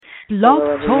Blog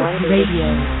Hello, Talk everyone. Radio.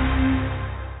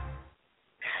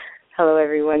 Hello,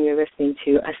 everyone. You're listening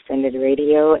to Ascended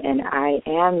Radio, and I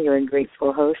am your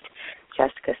grateful host,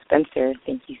 Jessica Spencer.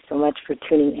 Thank you so much for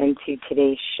tuning into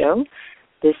today's show.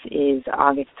 This is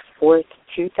August 4th,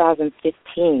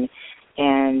 2015,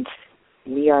 and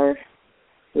we're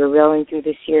rolling through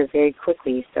this year very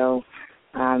quickly. So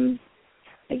I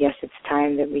guess it's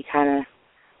time that we kind of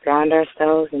ground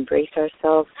ourselves, embrace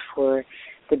ourselves for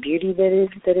the beauty that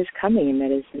is coming and that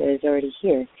is already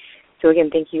here. So again,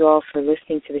 thank you all for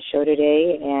listening to the show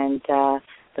today, and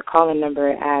the call-in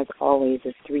number, as always,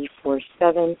 is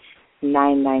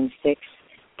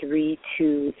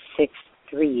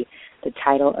 347-996-3263. The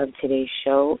title of today's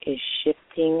show is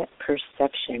Shifting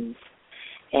Perceptions.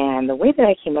 And the way that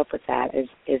I came up with that is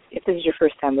if this is your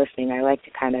first time listening, I like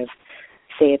to kind of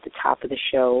say at the top of the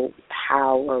show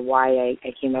how or why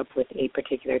I came up with a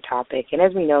particular topic. And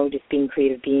as we know, just being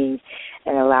creative beings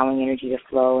and allowing energy to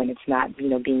flow, and it's not,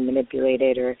 being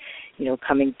manipulated or,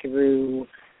 coming through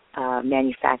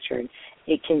manufactured.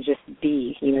 It can just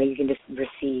be, you can just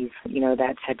receive,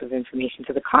 that type of information.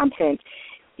 So the content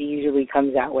usually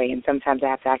comes that way, and sometimes I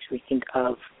have to actually think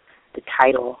of the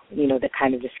title, that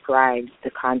kind of describes the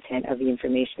content of the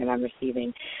information that I'm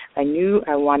receiving. I knew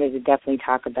I wanted to definitely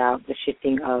talk about the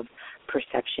shifting of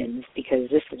perceptions because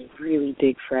this is really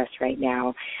big for us right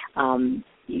now.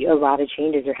 A lot of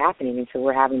changes are happening, and so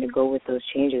we're having to go with those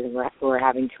changes, and we're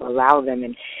having to allow them.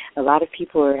 And a lot of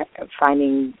people are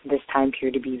finding this time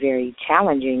period to be very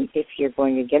challenging if you're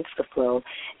going against the flow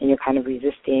and you're kind of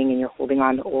resisting and you're holding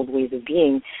on to old ways of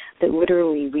being that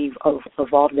literally we've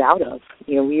evolved out of.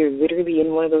 We are literally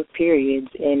in one of those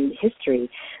periods in history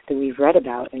that we've read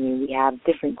about. I mean, we have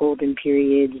different golden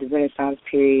periods, the Renaissance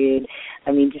period,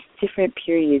 just different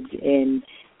periods in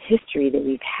history that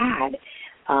we've had.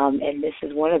 And this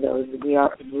is one of those. We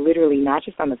are literally not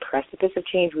just on the precipice of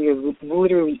change, we are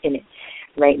literally in it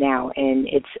right now. And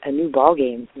it's a new ball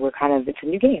game. It's a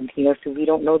new game, so we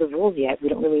don't know the rules yet. We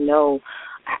don't really know,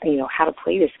 how to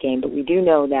play this game, but we do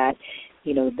know that,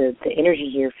 the energy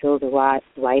here feels a lot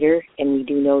lighter, and we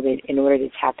do know that in order to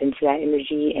tap into that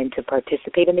energy and to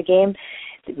participate in the game,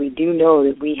 we do know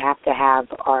that we have to have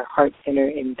our heart center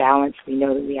in balance. We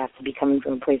know that we have to be coming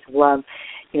from a place of love,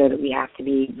 that we have to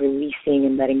be releasing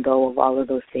and letting go of all of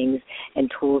those things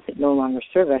and tools that no longer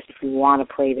serve us if we want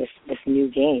to play this new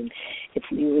game. It's,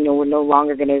 we're no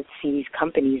longer going to see these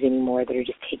companies anymore that are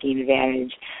just taking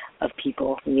advantage of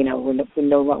people. We're going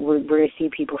to see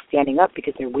people standing up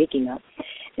because they're waking up.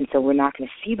 And so we're not going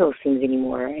to see those things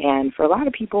anymore. And for a lot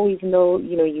of people, even though,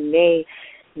 you may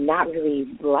not really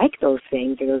like those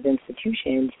things or those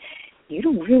institutions, you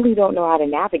really don't know how to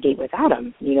navigate without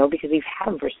them, because we've had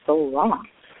them for so long.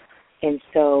 And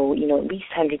so, at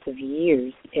least hundreds of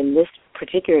years in this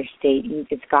particular state,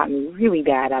 it's gotten really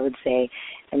bad, I would say,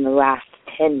 in the last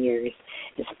 10 years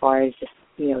as far as just,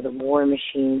 the war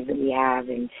machines that we have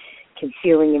and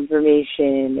concealing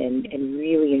information and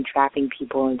really entrapping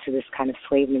people into this kind of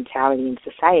slave mentality in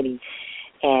society.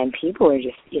 And people are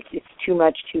just, it's too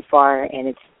much, too far, and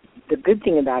it's the good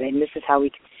thing about it, and this is how we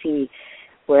can see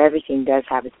where everything does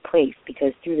have its place,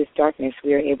 because through this darkness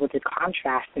we are able to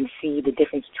contrast and see the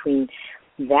difference between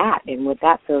that and what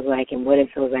that feels like and what it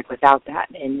feels like without that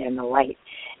and the light.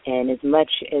 And as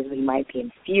much as we might be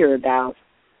in fear about,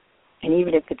 and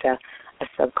even if it's a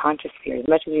subconscious fear, as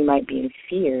much as we might be in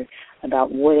fear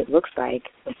about what it looks like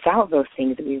without those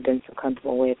things that we've been so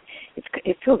comfortable with,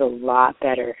 it feels a lot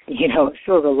better. It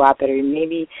feels a lot better.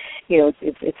 Maybe,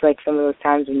 it's like some of those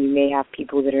times when you may have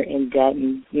people that are in debt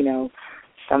and,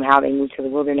 somehow they move to the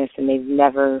wilderness and they've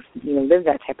never, lived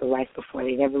that type of life before.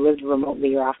 They've never lived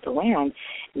remotely or off the land,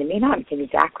 and they may not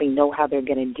exactly know how they're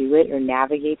going to do it or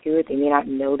navigate through it. They may not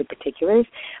know the particulars,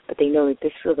 but they know that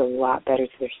this feels a lot better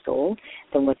to their soul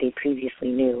than what they previously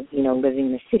knew. Living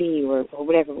in the city or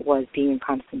whatever it was, being in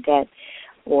constant debt,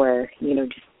 or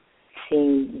just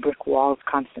seeing brick walls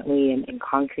constantly and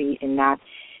concrete and not,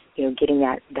 getting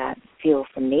that feel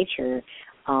from nature.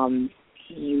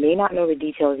 You may not know the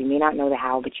details, you may not know the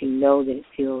how, but you know that it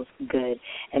feels good.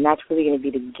 And that's really going to be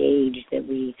the gauge that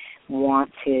we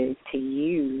want to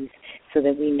use so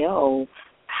that we know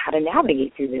how to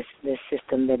navigate through this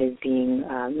system that is being,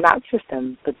 not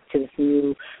system, but to this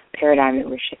new paradigm that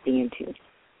we're shifting into.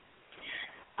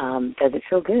 Does it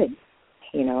feel good?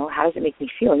 How does it make me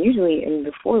feel? And usually,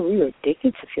 before we were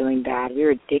addicted to feeling bad. We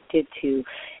were addicted to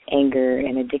anger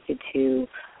and addicted to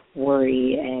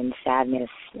worry and sadness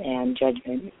and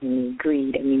judgment and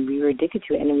greed. We were addicted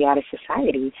to it, and we had a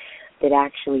society that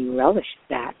actually relished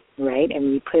that, right?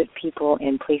 And we put people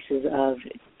in places of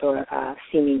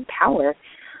seeming power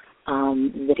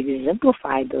that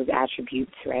exemplified those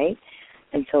attributes, right?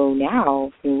 And so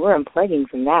now we're unplugging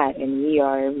from that, and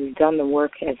we've done the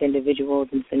work as individuals,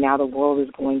 and so now the world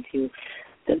is going to,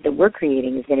 that we're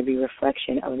creating is going to be a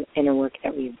reflection of the inner work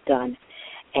that we've done.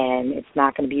 And it's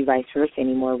not going to be vice versa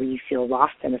anymore where you feel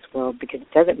lost in this world because it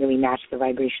doesn't really match the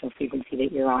vibrational frequency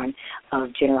that you're on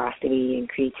of generosity and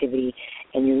creativity.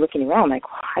 And you're looking around like,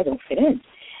 well, I don't fit in.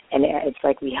 And it's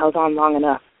like we held on long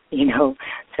enough,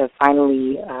 to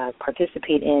finally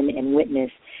participate in and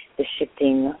witness the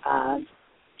shifting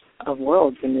of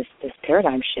worlds and this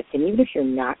paradigm shift. And even if you're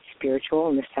not spiritual,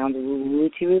 and this sounds woo-woo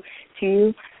to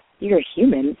you, you're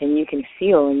human, and you can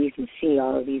feel and you can see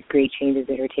all of these great changes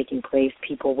that are taking place,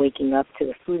 people waking up to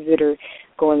the foods that are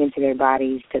going into their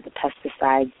bodies, to the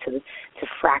pesticides, to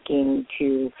fracking,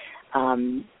 to,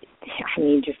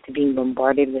 just to being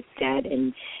bombarded with debt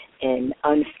and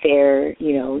unfair,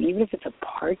 even if it's a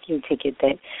parking ticket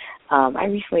that, I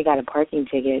recently got a parking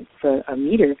ticket for a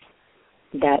meter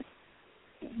that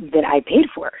I paid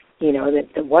for,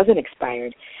 that wasn't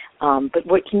expired. But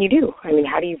what can you do?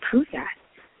 How do you prove that?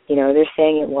 They're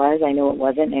saying it was. I know it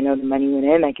wasn't. I know the money went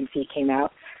in. I can see it came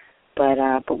out. But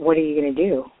what are you going to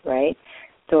do, right?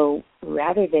 So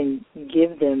rather than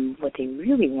give them what they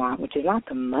really want, which is not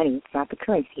the money, it's not the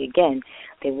currency, again,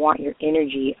 they want your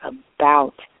energy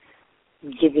about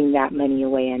giving that money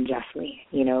away unjustly.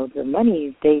 The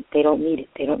money, they don't need it.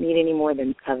 They don't need any more of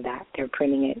that. They're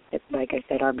printing it, like I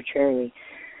said, arbitrarily.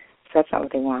 So that's not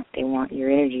what they want. They want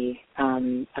your energy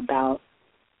about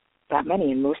that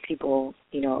money. And most people,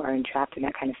 are entrapped in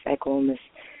that kind of cycle in this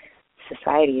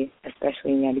society,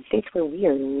 especially in the United States, where we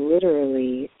are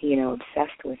literally,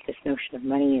 obsessed with this notion of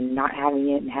money and not having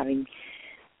it and having,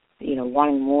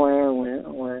 wanting more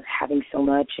or having so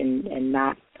much and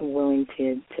not willing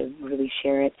to really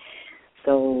share it.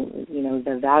 So,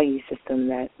 the value system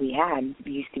that we had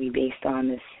used to be based on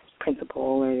this principle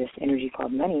or this energy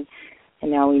called money.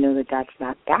 And now we know that that's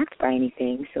not backed by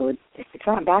anything. So if it's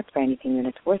not backed by anything, then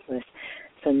it's worthless.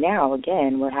 So now,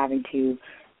 again, we're having to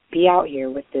be out here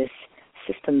with this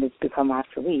system that's become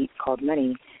obsolete called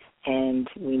money. And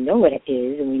we know what it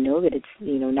is, and we know that it's,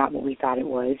 not what we thought it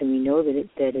was, and we know that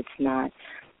it's not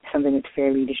something that's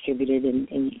fairly distributed, and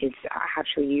it's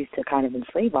actually used to kind of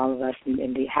enslave all of us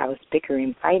and to have us bicker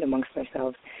and fight amongst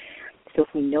ourselves. So if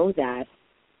we know that,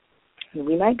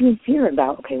 we might be in fear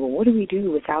about, okay, well, what do we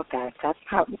do without that? That's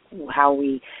not how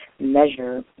we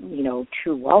measure,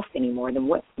 true wealth anymore. Then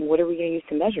what are we going to use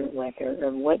to measure it with,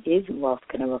 or what is wealth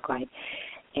going to look like?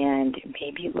 And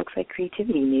maybe it looks like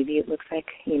creativity. Maybe it looks like,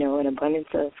 an abundance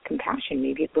of compassion.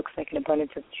 Maybe it looks like an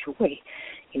abundance of joy.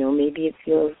 Maybe it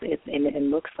feels and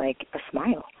looks like a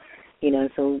smile.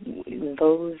 So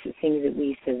those things that we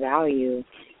used to value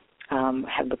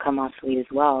have become obsolete as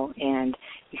well. And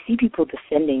you see people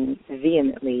defending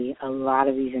vehemently a lot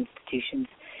of these institutions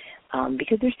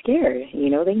because they're scared.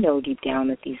 They know deep down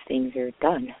that these things are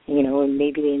done, and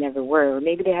maybe they never were, or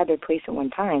maybe they had their place at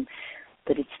one time,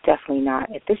 but it's definitely not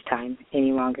at this time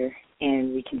any longer.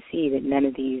 And we can see that none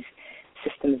of these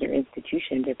systems or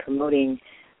institutions are promoting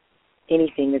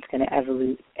anything that's going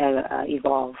to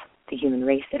evolve the human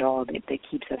race at all, that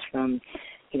keeps us from,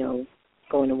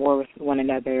 going to war with one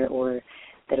another, or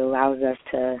that allows us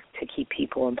to keep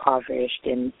people impoverished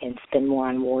and spend more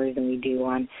on wars than we do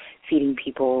on feeding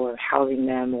people or housing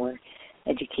them or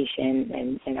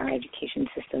education. And our education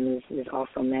system is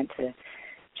also meant to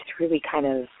just really kind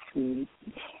of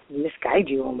misguide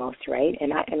you almost, right?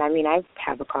 And I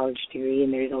have a college degree,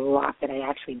 and there's a lot that I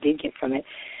actually did get from it,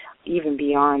 even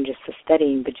beyond just the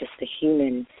studying, but just the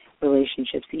human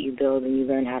relationships that you build, and you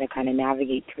learn how to kind of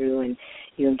navigate through, and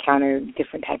you encounter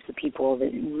different types of people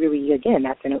that really, again,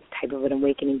 that's a type of an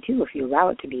awakening too, if you allow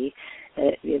it to be.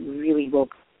 It really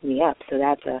woke me up. So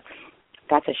that's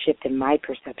a shift in my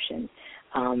perception.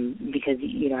 Because,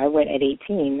 I went at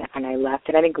 18 and I left,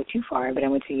 and I didn't go too far, but I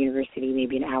went to university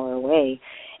maybe an hour away,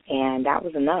 and that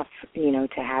was enough,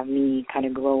 to have me kind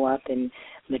of grow up and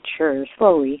mature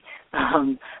slowly,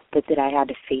 but that I had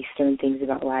to face certain things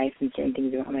about life and certain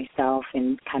things about myself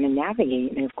and kind of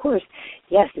navigate. And of course,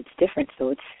 yes, it's different, so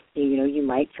it's, you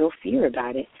might feel fear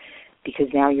about it, because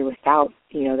now you're without,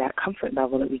 that comfort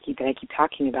level that I keep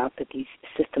talking about, that these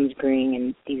systems bring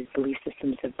and these belief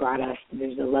systems have brought us.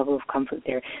 There's a level of comfort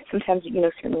there. Sometimes,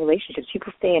 certain relationships,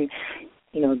 people stay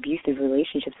in, abusive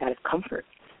relationships out of comfort.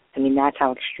 That's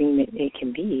how extreme it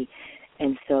can be.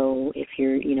 And so if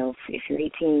you're, if you're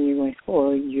 18 and you're going to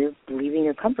school, you're leaving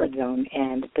your comfort zone.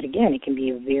 But again, it can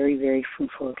be a very, very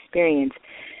fruitful experience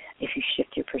if you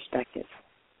shift your perspective.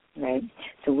 Right?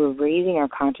 So we're raising our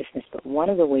consciousness, but one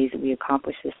of the ways that we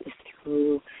accomplish this is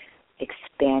through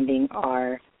expanding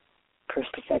our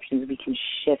perceptions, we can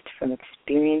shift from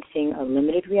experiencing a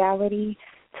limited reality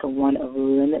to one of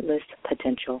limitless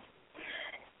potential.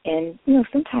 And,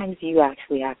 sometimes you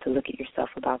actually have to look at yourself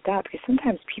about that, because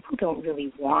sometimes people don't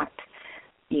really want,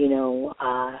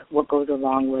 what goes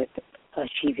along with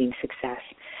achieving success.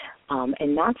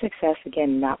 And not success,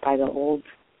 again, not by the old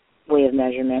way of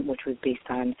measurement, which was based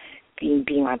on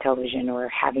being on television or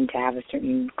having to have a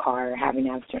certain car or having to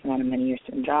have a certain amount of money or a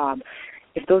certain job.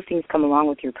 If those things come along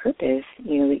with your purpose,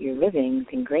 that you're living,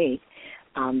 then great.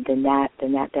 Then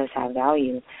that does have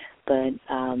value. But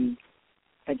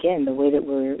again, the way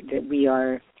that we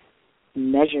are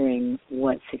measuring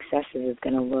what success is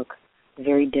going to look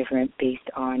very different based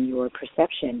on your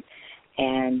perception.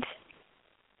 And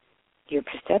your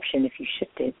perception, if you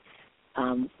shift it,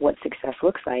 what success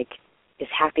looks like is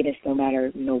happiness no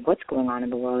matter what's going on in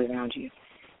the world around you.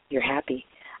 You're happy.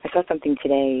 I saw something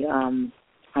today on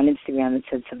Instagram that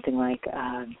said something like,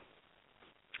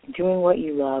 doing what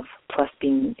you love plus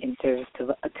being in service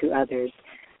to others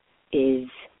is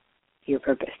your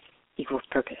purpose, equals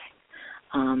purpose.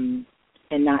 And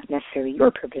not necessarily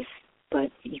your purpose, but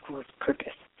equals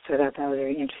purpose. So I thought that was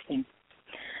very interesting.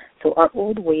 So our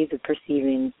old ways of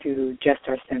perceiving through just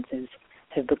our senses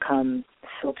have become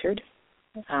filtered,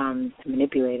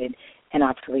 manipulated, and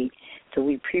obsolete. So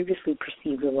we previously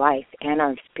perceived life and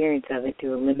our experience of it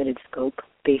through a limited scope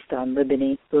based on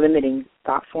limiting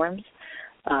thought forms,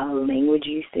 language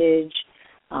usage,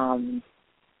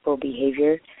 or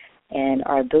behavior. And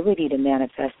our ability to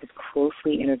manifest is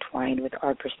closely intertwined with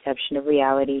our perception of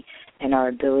reality and our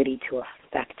ability to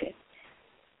affect it.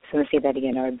 So I'm going to say that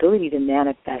again. Our ability to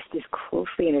manifest is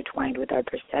closely intertwined with our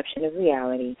perception of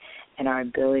reality and our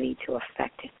ability to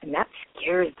affect it. And that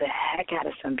scares the heck out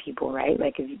of some people, right?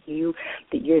 Like that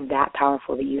you're that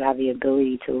powerful that you have the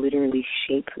ability to literally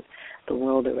shape the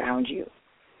world around you.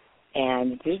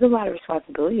 And there's a lot of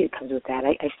responsibility that comes with that.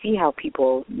 I see how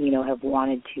people, have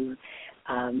wanted to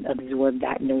absorb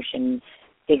that notion,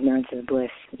 ignorance is bliss,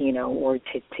 or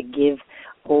to give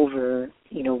over,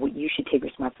 what you should take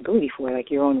responsibility for, like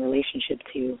your own relationship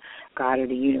to God or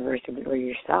the universe or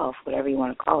yourself, whatever you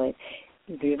want to call it.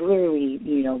 There's literally,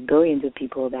 billions of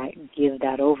people that give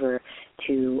that over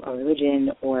to a religion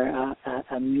or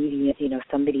a media,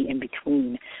 somebody in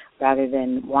between, rather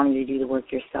than wanting to do the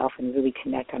work yourself and really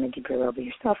connect on a deeper level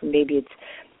yourself. And maybe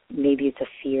it's a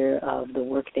fear of the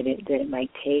work that it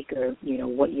might take, or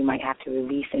what you might have to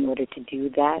release in order to do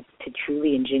that, to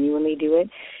truly and genuinely do it,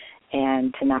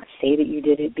 and to not say that you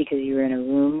did it because you were in a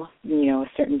room, a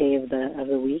certain day of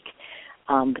the week.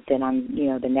 But then on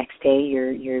the next day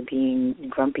you're being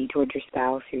grumpy towards your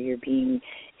spouse, or you're being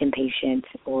impatient,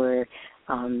 or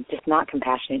just not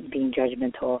compassionate, being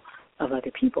judgmental of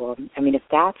other people. I mean,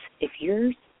 if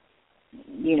you're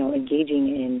engaging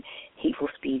in hateful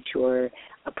speech or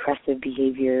oppressive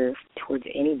behavior towards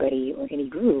anybody or any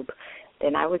group,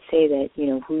 then I would say that,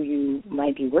 who you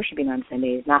might be worshiping on Sunday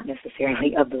is not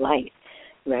necessarily of the light,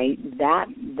 right?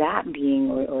 That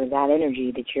being or that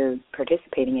energy that you're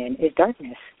participating in is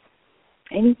darkness.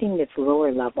 Anything that's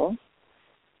lower level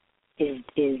is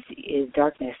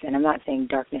darkness. And I'm not saying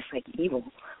darkness like evil.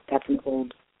 That's an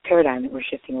old paradigm that we're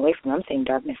shifting away from. I'm saying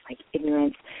darkness like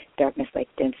ignorance, darkness like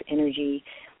dense energy,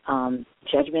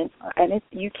 judgment. And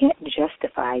you can't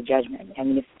justify judgment. I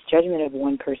mean, if it's judgment of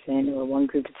one person or one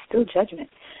group, it's still judgment,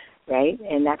 right?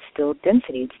 And that's still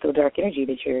density. It's still dark energy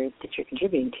that you're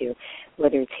contributing to,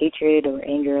 whether it's hatred or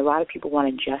anger. A lot of people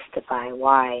want to justify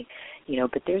why,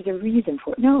 but there's a reason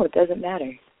for it. No, it doesn't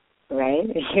matter, right?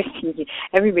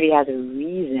 Everybody has a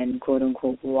reason, quote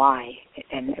unquote, why.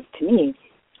 And to me,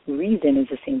 reason is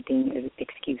the same thing as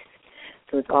excuse.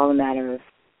 So it's all a matter of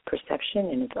perception,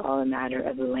 and it's all a matter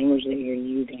of the language that you're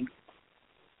using.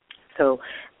 So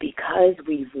because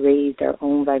we've raised our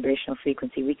own vibrational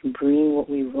frequency, we can bring what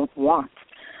we want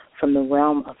from the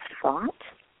realm of thought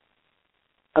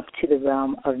up to the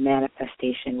realm of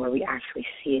manifestation, where we actually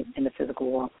see it in the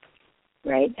physical world,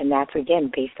 right? And that's,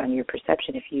 again, based on your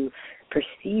perception. If you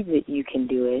perceive that you can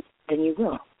do it, then you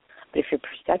will. But if your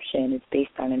perception is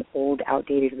based on an old,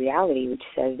 outdated reality, which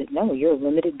says that, no, you're a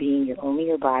limited being, you're only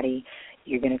your body,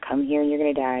 you're going to come here and you're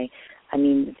going to die.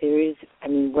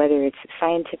 Whether it's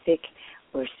scientific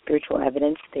or spiritual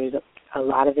evidence, there's a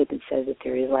lot of it that says that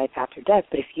there is life after death.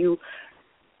 But if you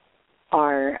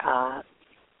are,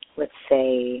 let's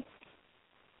say,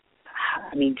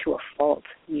 to a fault,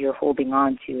 you're holding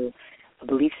on to a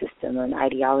belief system or an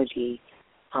ideology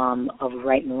of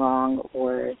right and wrong,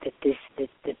 or that this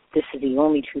is the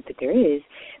only truth that there is,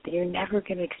 then you're never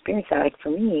going to experience that. Like for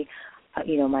me,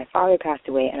 my father passed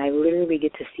away, and I literally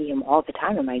get to see him all the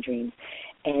time in my dreams.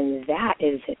 And that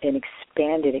is an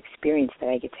expanded experience that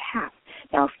I get to have.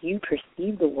 Now, if you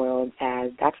perceive the world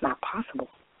as that's not possible,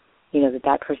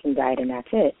 that person died and that's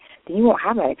it, then you won't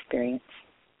have that experience.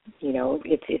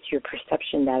 It's your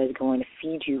perception that is going to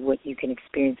feed you what you can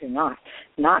experience or not.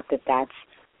 Not that that's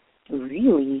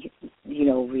really,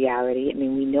 reality. I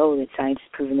mean, we know that science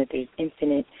has proven that there's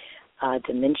infinite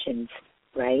dimensions,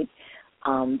 right?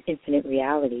 Infinite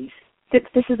realities. This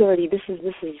is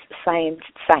science.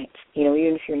 Even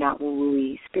if you're not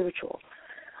woo-woo spiritual.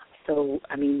 So,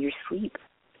 I mean, your sleep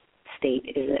state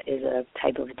is a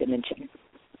type of dimension.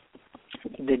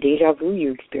 The deja vu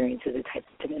you experience is a type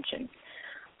of dimension.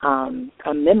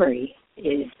 A memory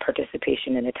is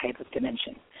participation in a type of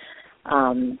dimension.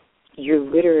 You're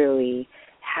literally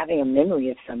having a memory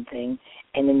of something,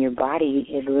 and then your body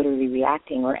is literally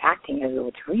reacting or acting as though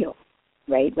it's real,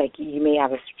 right? Like you may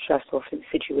have a stressful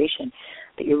situation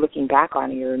that you're looking back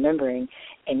on and you're remembering,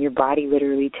 and your body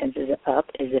literally tenses up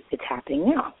as if it's happening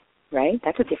now, right?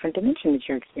 That's a different dimension that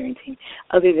you're experiencing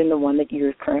other than the one that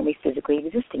you're currently physically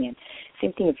existing in.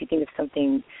 Same thing if you think of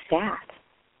something sad,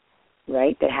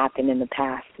 right, that happened in the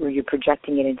past where you're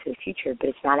projecting it into the future, but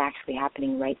it's not actually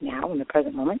happening right now in the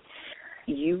present moment.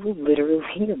 You will literally,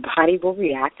 your body will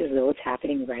react as though it's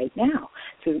happening right now.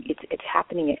 So it's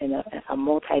happening in a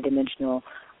multidimensional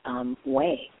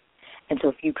way. And so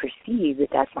if you perceive that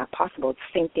that's not possible, it's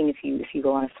the same thing if you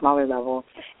go on a smaller level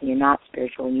and you're not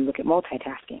spiritual and you look at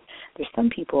multitasking. There's some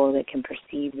people that can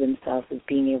perceive themselves as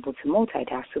being able to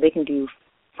multitask, so they can do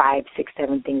 5, 6,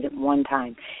 7 things at one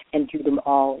time and do them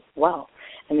all well.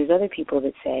 And there's other people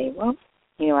that say, well,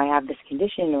 I have this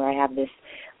condition or I have this,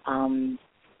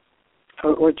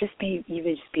 or just be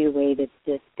the way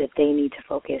that they need to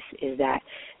focus is that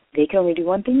they can only do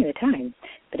one thing at a time,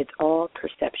 but it's all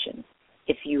perception.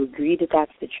 If you agree that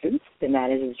that's the truth, then that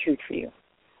is the truth for you.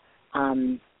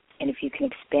 And if you can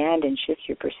expand and shift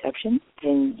your perception,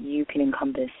 then you can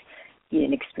encompass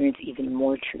and experience even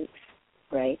more truth,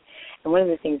 right? And one of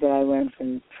the things that I learned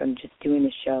from just doing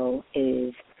the show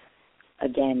is,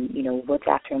 again, what's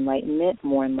after enlightenment?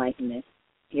 More enlightenment.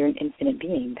 You're an infinite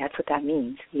being. That's what that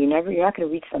means. You're not going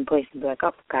to reach some place and be like,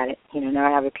 oh, got it. Now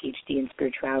I have a PhD in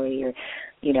spirituality or,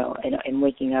 and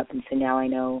waking up and so now I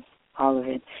know all of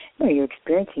it. No, you're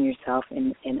experiencing yourself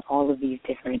in all of these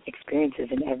different experiences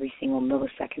in every single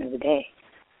millisecond of the day,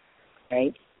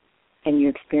 right? And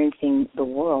you're experiencing the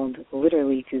world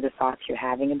literally through the thoughts you're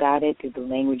having about it, through the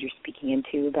language you're speaking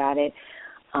into about it.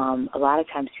 A lot of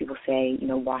times people say,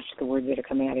 watch the words that are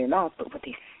coming out of your mouth, but what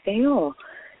they fail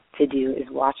to do is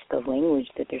watch the language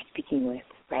that they're speaking with,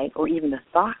 right? Or even the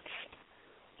thoughts.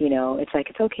 It's like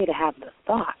it's okay to have the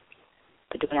thought,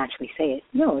 but don't actually say it.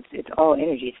 No, it's all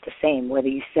energy. It's the same, whether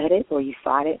you said it or you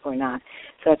thought it or not.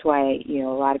 So that's why, a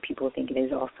lot of people think it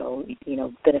is also,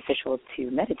 beneficial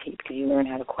to meditate because you learn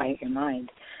how to quiet your mind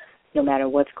no matter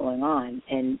what's going on.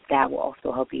 And that will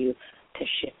also help you to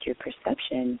shift your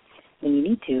perception when you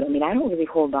need to. I mean, I don't really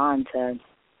hold on to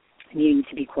needing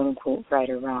to be quote-unquote right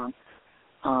or wrong.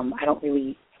 I don't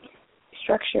really,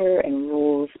 structure and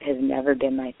rules has never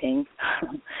been my thing.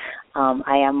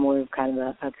 I am more of kind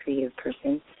of a creative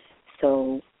person.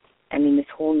 So, I mean, this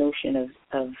whole notion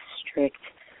of strict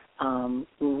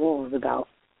rules about,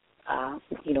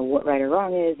 what right or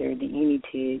wrong is or that you need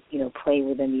to, play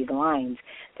within these lines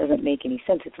doesn't make any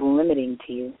sense. It's limiting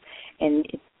to you. And,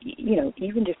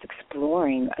 even just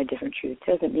exploring a different truth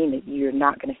doesn't mean that you're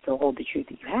not going to still hold the truth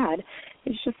that you had.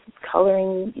 It's just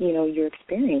coloring, your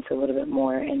experience a little bit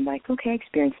more and like, okay, I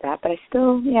experienced that, but I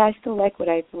still like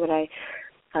the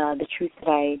truth that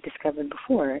I discovered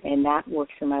before, and that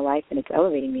works in my life and it's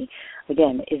elevating me.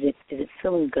 Again, is it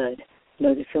feeling good?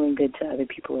 Is it feeling good to other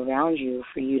people around you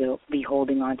for you to be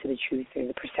holding on to the truth or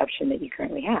the perception that you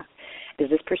currently have? Is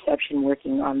this perception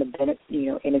working on and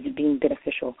is it being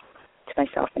beneficial to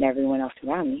myself and everyone else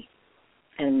around me?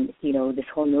 And, this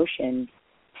whole notion,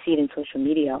 see it in social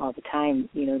media all the time,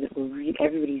 that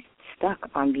everybody's stuck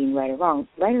on being right or wrong.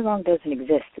 Right or wrong doesn't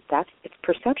exist. It's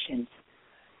perception,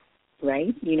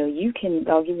 right?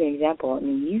 I'll give you an example. I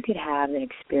mean, you could have an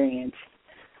experience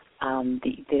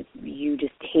that you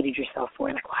just hated yourself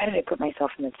for. Like, why did I put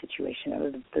myself in that situation? That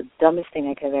was the dumbest thing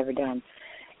I could have ever done.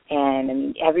 And, I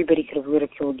mean, everybody could have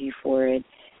ridiculed you for it.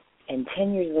 And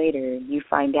 10 years later, you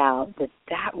find out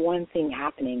that one thing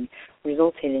happening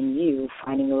resulted in you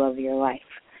finding the love of your life.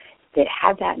 That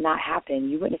had that not happened,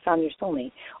 you wouldn't have found your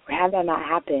soulmate. Or had that not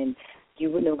happened, you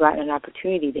wouldn't have gotten an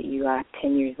opportunity that you got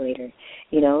 10 years later.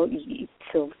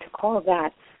 So to call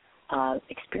that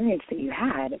experience that you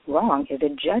had wrong is a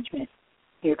judgment.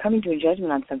 You're coming to a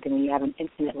judgment on something when you have an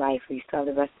infinite life where you still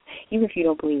have the rest, even if you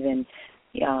don't believe in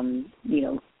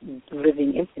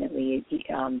living infinitely.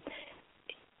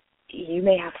 You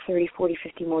may have 30, 40,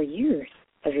 50 more years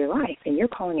of your life, and you're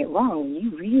calling it wrong when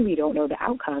you really don't know the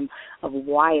outcome of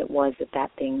why it was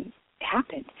that thing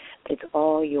happened. But it's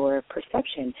all your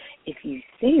perception. If you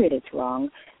say that it's wrong,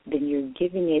 then you're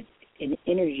giving it an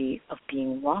energy of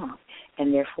being wrong,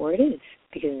 and therefore it is,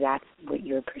 because that's what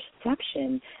your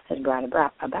perception has brought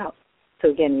about. So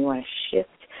again, we want to shift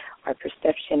our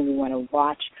perception. We want to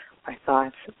watch our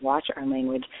thoughts, watch our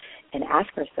language, and ask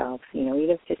ourselves, even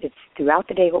if it's throughout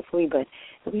the day, hopefully, but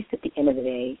at least at the end of the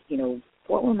day,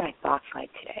 what were my thoughts like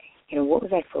today? What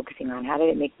was I focusing on? How did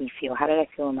it make me feel? How did I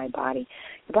feel in my body?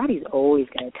 Your body's always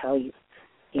going to tell you.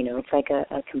 It's like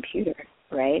a computer,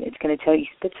 right? It's going to tell you,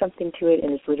 spit something to it,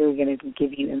 and it's literally going to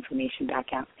give you information back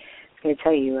out. It's going to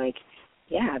tell you,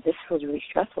 yeah, this feels really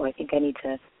stressful. I think I need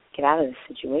to get out of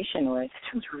this situation, or this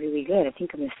feels really good. I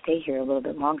think I'm going to stay here a little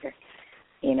bit longer.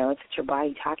 It's your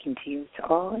body talking to you. It's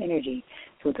all energy.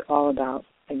 So it's all about,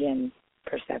 again,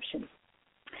 perception.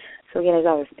 So again, as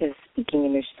I was speaking,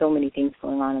 and there's so many things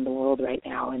going on in the world right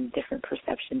now, and different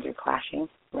perceptions are clashing,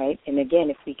 right? And again,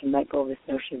 if we can let go of this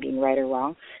notion of being right or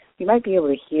wrong, we might be able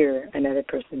to hear another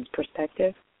person's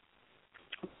perspective,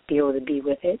 be able to be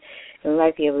with it, and we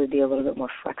might be able to be a little bit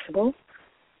more flexible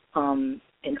in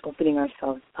opening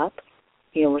ourselves up.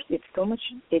 It's so much,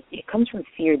 it comes from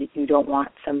fear that you don't want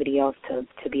somebody else to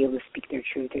be able to speak their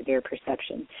truth or their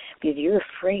perception, because you're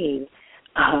afraid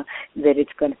that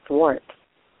it's going to thwart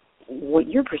what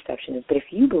your perception is. But if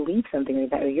you believe something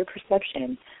or your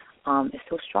perception is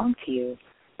so strong to you,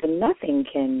 then nothing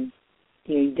can,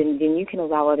 then you can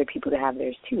allow other people to have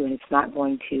theirs too, and it's not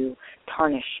going to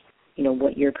tarnish,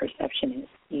 what your perception is.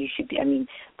 You should be,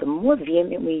 the more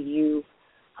vehemently you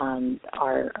are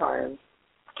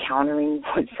countering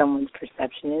what someone's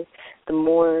perception is, the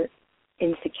more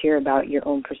insecure about your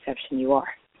own perception you are.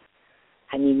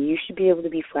 You should be able to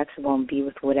be flexible and be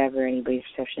with whatever anybody's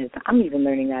perception is. I'm even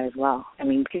learning that as well.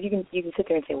 Because you can sit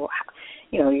there and say, well,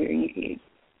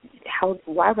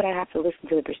 why would I have to listen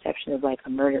to the perception of a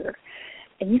murderer?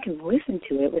 And you can listen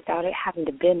to it without it having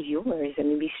to bend yours.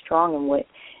 Be strong in what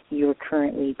you're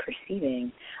currently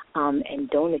perceiving, and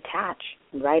don't attach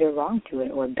right or wrong to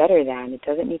it or better than. It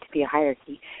doesn't need to be a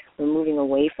hierarchy. We're moving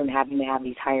away from having to have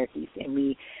these hierarchies. And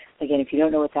again, if you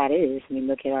don't know what that is,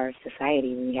 look at our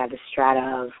society. We have the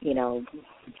strata of,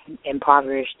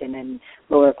 impoverished, and then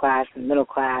lower class and middle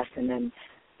class, and then,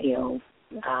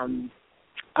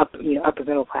 upper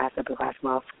middle class, upper class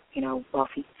wealth,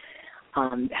 wealthy.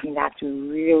 That's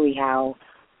really how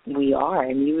we are.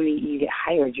 You get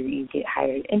hired. You get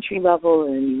hired entry level,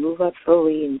 and you move up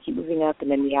slowly, and you keep moving up, and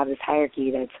then we have this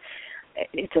hierarchy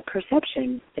it's a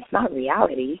perception. It's not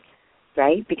reality,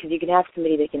 right? Because you can have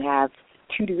somebody that can have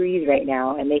 2 degrees right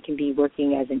now, and they can be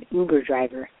working as an Uber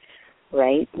driver,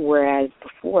 right? Whereas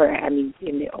before, in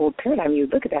the old paradigm, you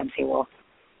would look at that and say, well,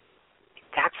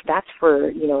 that's for,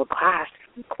 a class,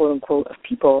 quote unquote, of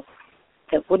people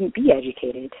that wouldn't be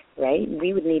educated, right?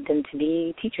 We would need them to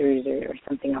be teachers or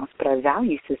something else. But our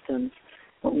value systems,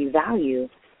 what we value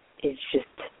is just,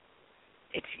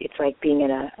 it's like being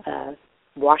in a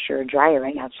washer or dryer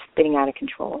right now, just spinning out of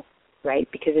control, right?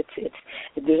 Because it's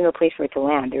there's no place for it to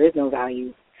land. There is no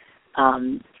value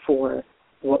for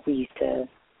what we used to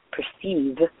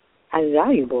perceive as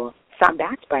valuable. It's not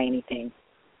backed by anything.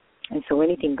 And so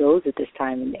anything goes at this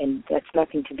time, and that's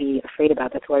nothing to be afraid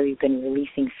about. That's why we've been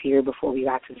releasing fear before we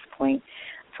got to this point.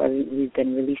 That's why we've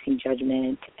been releasing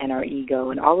judgment and our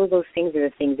ego. And all of those things are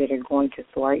the things that are going to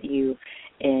thwart you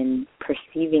in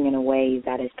perceiving in a way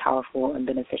that is powerful and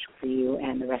beneficial for you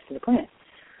and the rest of the planet.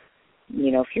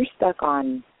 If you're stuck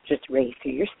on just race,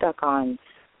 or you're stuck on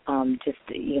just,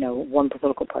 one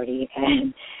political party,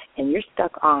 and you're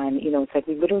stuck on, it's like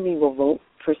we literally will vote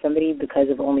for somebody because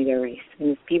of only their race.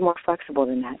 And be more flexible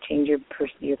than that. Change your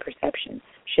perception.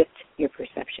 Shift your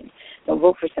perception. Don't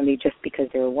vote for somebody just because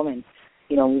they're a woman.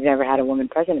 We've never had a woman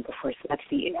president before, so that's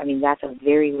a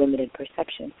very limited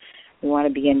perception. We want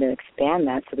to begin to expand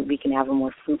that so that we can have a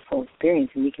more fruitful experience,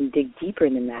 and we can dig deeper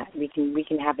than that. We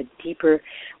can have a deeper,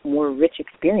 more rich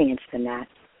experience than that.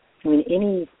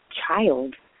 Any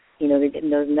child, that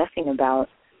knows nothing about,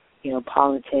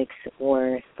 politics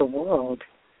or the world,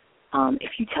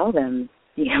 if you tell them,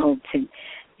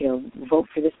 to, vote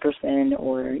for this person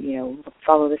or,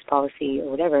 follow this policy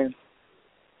or whatever,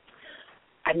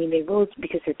 they will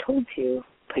because they're told to.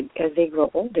 But as they grow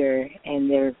older and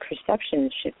their perception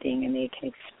is shifting and they can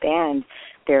expand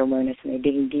their awareness and they're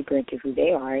digging deeper into who they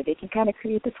are, they can kind of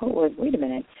create this whole, wait a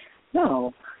minute,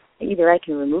 no, either I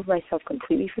can remove myself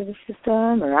completely from the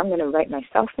system, or I'm going to write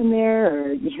myself in there,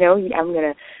 or, I'm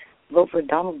going to vote for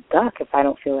Donald Duck if I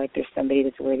don't feel like there's somebody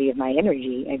that's worthy of my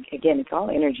energy. Again, it's all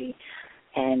energy,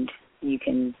 and you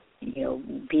can,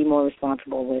 be more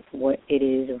responsible with what it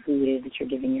is or who it is that you're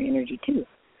giving your energy to.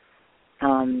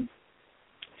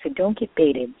 So don't get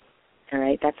baited, all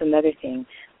right? That's another thing.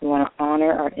 We want to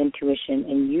honor our intuition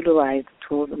and utilize the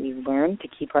tools that we've learned to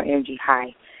keep our energy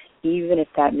high, even if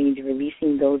that means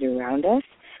releasing those around us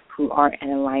who aren't in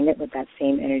alignment with that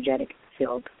same energetic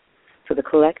field. So the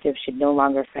collective should no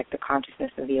longer affect the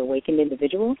consciousness of the awakened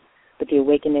individual, but the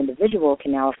awakened individual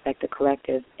can now affect the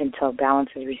collective until balance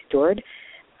is restored,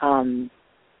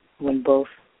 when both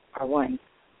are one,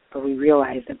 or we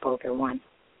realize that both are one,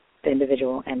 the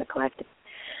individual and the collective.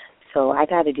 So I've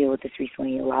had to deal with this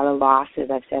recently. A lot of loss, as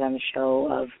I've said on the show,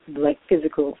 of like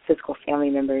physical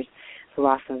family members, the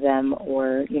loss of them,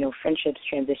 or friendships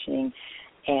transitioning,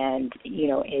 and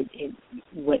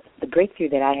what the breakthrough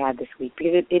that I had this week,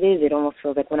 because it almost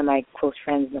feels like one of my close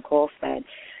friends, Nicole, said,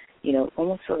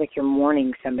 almost feels like you're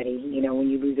mourning somebody, when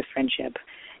you lose a friendship.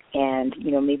 And,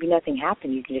 maybe nothing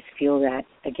happened. You can just feel that,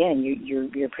 again,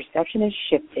 your perception has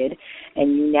shifted,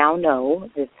 and you now know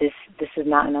that this is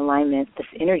not in alignment. This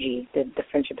energy that the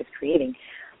friendship is creating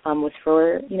was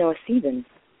for, a season.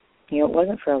 It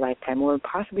wasn't for a lifetime, or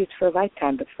possibly it's for a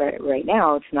lifetime, but for right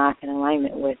now it's not in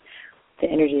alignment with the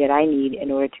energy that I need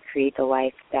in order to create the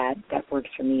life that works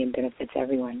for me and benefits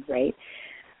everyone, right?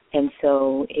 And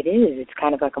so it's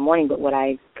kind of like a mourning, but what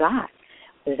I got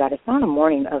is that it's not a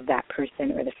mourning of that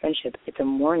person or the friendship. It's a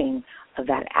mourning of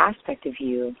that aspect of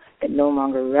you that no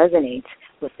longer resonates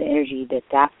with the energy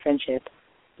that friendship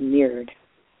mirrored.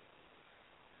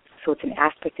 So it's an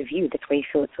aspect of you. That's why you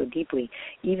feel it so deeply.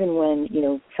 Even when,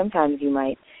 sometimes you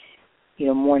might,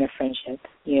 mourn a friendship.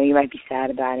 You might be sad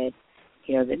about it,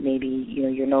 that maybe,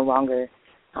 you're no longer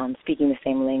speaking the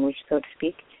same language, so to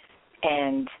speak.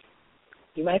 And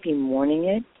you might be mourning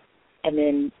it, and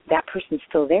then that person's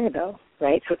still there, though,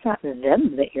 right? So it's not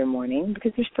them that you're mourning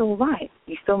because they're still alive.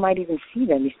 You still might even see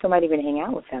them. You still might even hang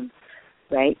out with them,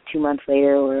 right? 2 months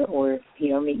later, or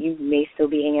you may still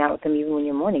be hanging out with them even when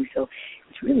you're mourning. So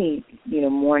it's really,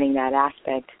 mourning that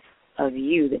aspect of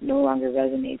you that no longer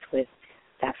resonates with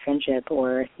that friendship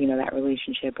or, that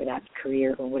relationship or that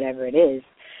career or whatever it is.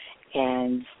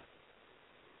 And,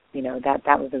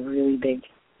 that was a really big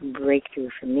breakthrough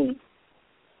for me.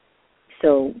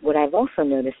 So what I've also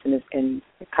noticed in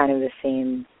kind of the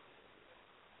same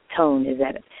tone is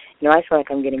that, I feel like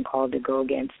I'm getting called to go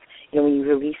against, when you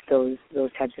release those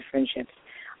types of friendships,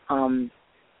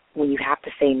 when you have to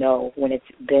say no, when it's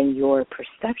been your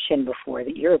perception before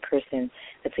that you're a person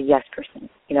that's a yes person.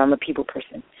 I'm a people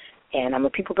person. And I'm a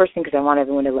people person because I want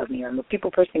everyone to love me. Or I'm a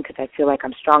people person because I feel like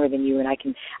I'm stronger than you and I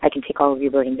can take all of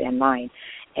your burdens and mine.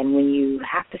 And when you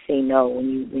have to say no, when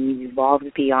you evolve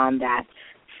beyond that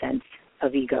sense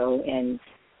of ego and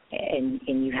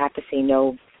you have to say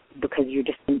no because you're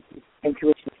just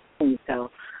intuition. So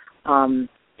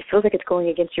it feels like it's going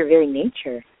against your very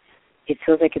nature. It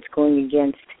feels like it's going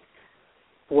against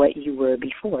what you were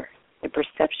before, the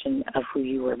perception of who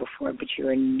you were before. But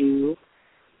you're a new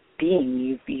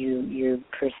being. Your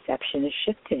perception is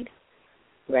shifted,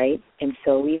 right? And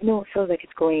so even though it feels like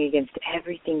it's going against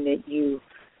everything that you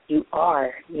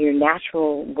are, your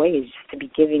natural way is just to be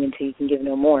giving until you can give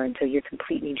no more, until you're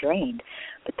completely drained.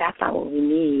 But that's not what we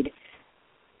need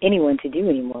anyone to do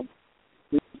anymore.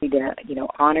 We need to,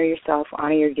 honor yourself,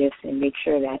 honor your gifts, and make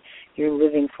sure that you're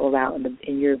living full out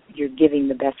and you're giving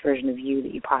the best version of you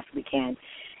that you possibly can.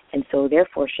 And so,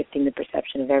 therefore, shifting the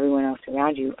perception of everyone else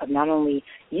around you of not only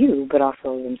you but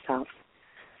also themselves.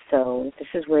 So this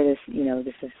is where this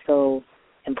is so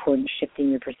important, shifting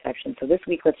your perception. So this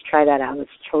week, let's try that out. Let's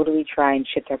totally try and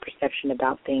shift our perception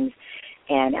about things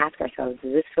and ask ourselves,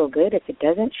 does this feel good? If it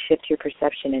doesn't, shift your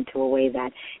perception into a way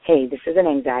that, hey, this is an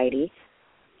anxiety.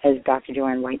 As Dr.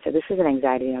 Joanne White said, this is an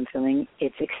anxiety I'm feeling.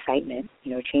 It's excitement.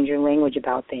 Change your language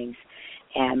about things.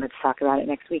 And let's talk about it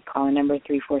next week. Call in number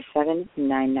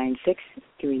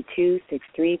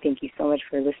 347-996-3263. Thank you so much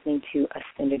for listening to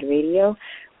Ascended Radio,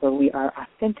 where we are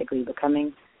authentically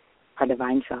becoming our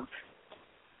divine self.